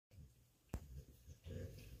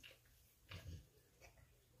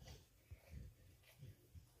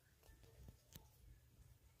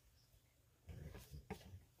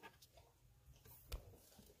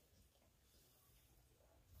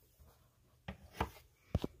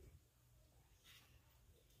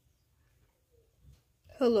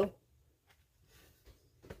Hello.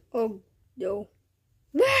 Oh, no.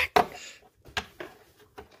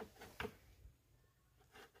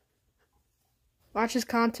 Watch his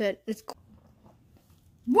content. It's cool.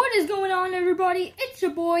 What is going on, everybody? It's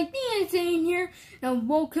your boy, The Insane here, and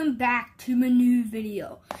welcome back to my new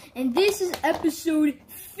video. And this is episode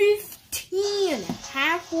 15,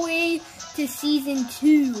 halfway to season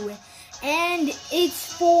 2. And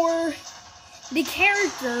it's for the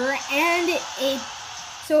character, and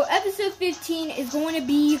so episode 15 is going to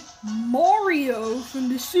be Mario from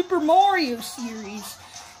the Super Mario series.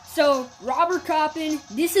 So, Robert Coppin,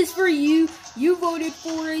 this is for you. You voted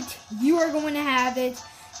for it. You are going to have it.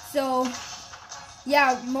 So,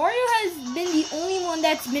 yeah, Mario has been the only one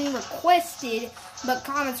that's been requested, but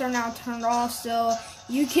comments are now turned off, so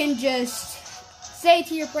you can just say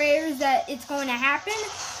to your prayers that it's going to happen.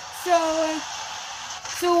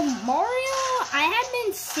 So Mario, I have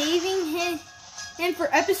been saving him for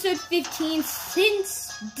episode 15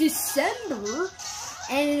 since December,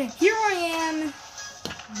 and here I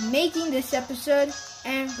am making this episode.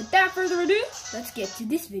 And without further ado, let's get to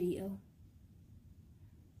this video.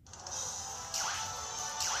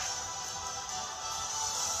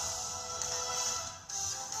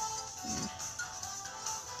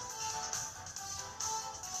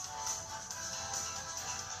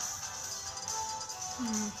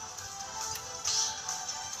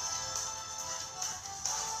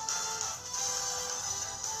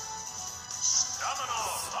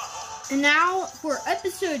 And now for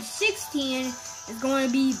episode 16 is going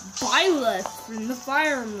to be Byleth from the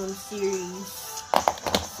Fire Emblem series.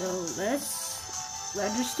 So let's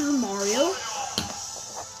register Mario,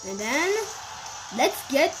 and then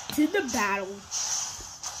let's get to the battle.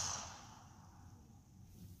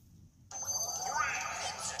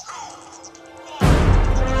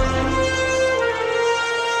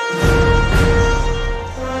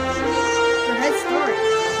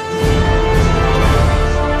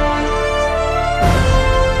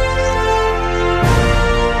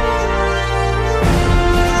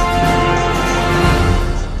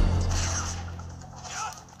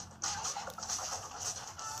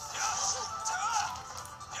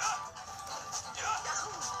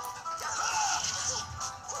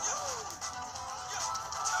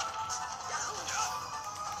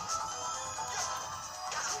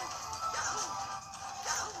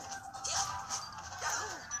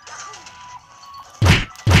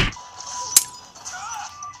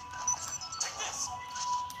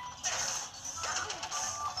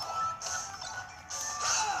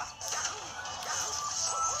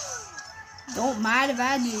 Don't mind if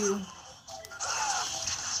I do.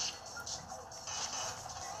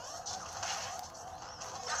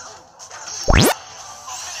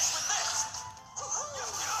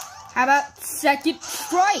 How about second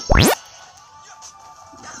strike?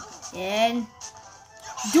 And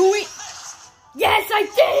do it. Yes, I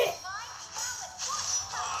did it.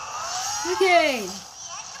 Okay.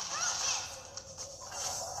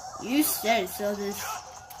 You said so. This.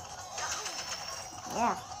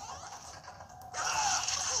 Oh.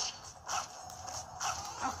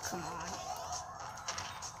 Oh, come on.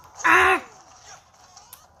 Ah!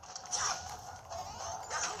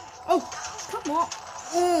 Oh, come on.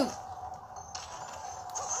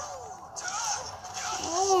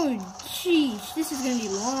 Oh, jeez. This is going to be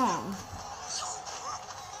long.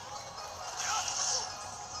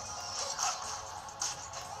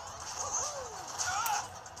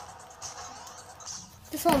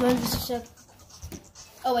 Just hold on just a sec.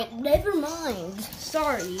 Oh, wait. Never mind.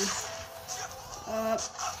 Sorry.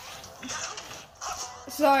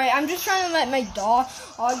 Sorry, I'm just trying to let my dog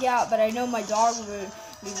out, but I know my dog would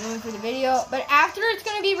be ruined for the video. But after it's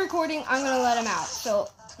going to be recording, I'm going to let him out. So,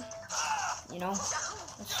 you know,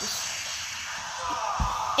 let's just...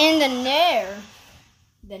 And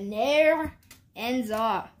the nair ends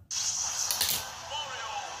up.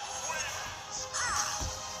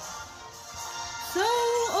 So,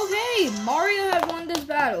 okay, Mario had won this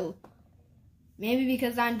battle. Maybe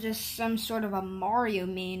because I'm just some sort of a Mario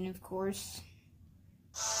main, of course.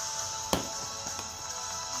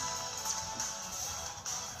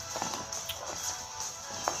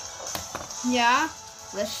 Yeah,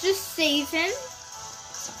 let's just save him,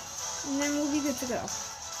 and then we'll be good to go.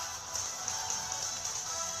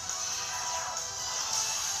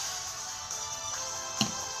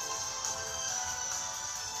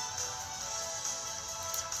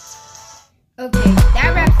 Okay.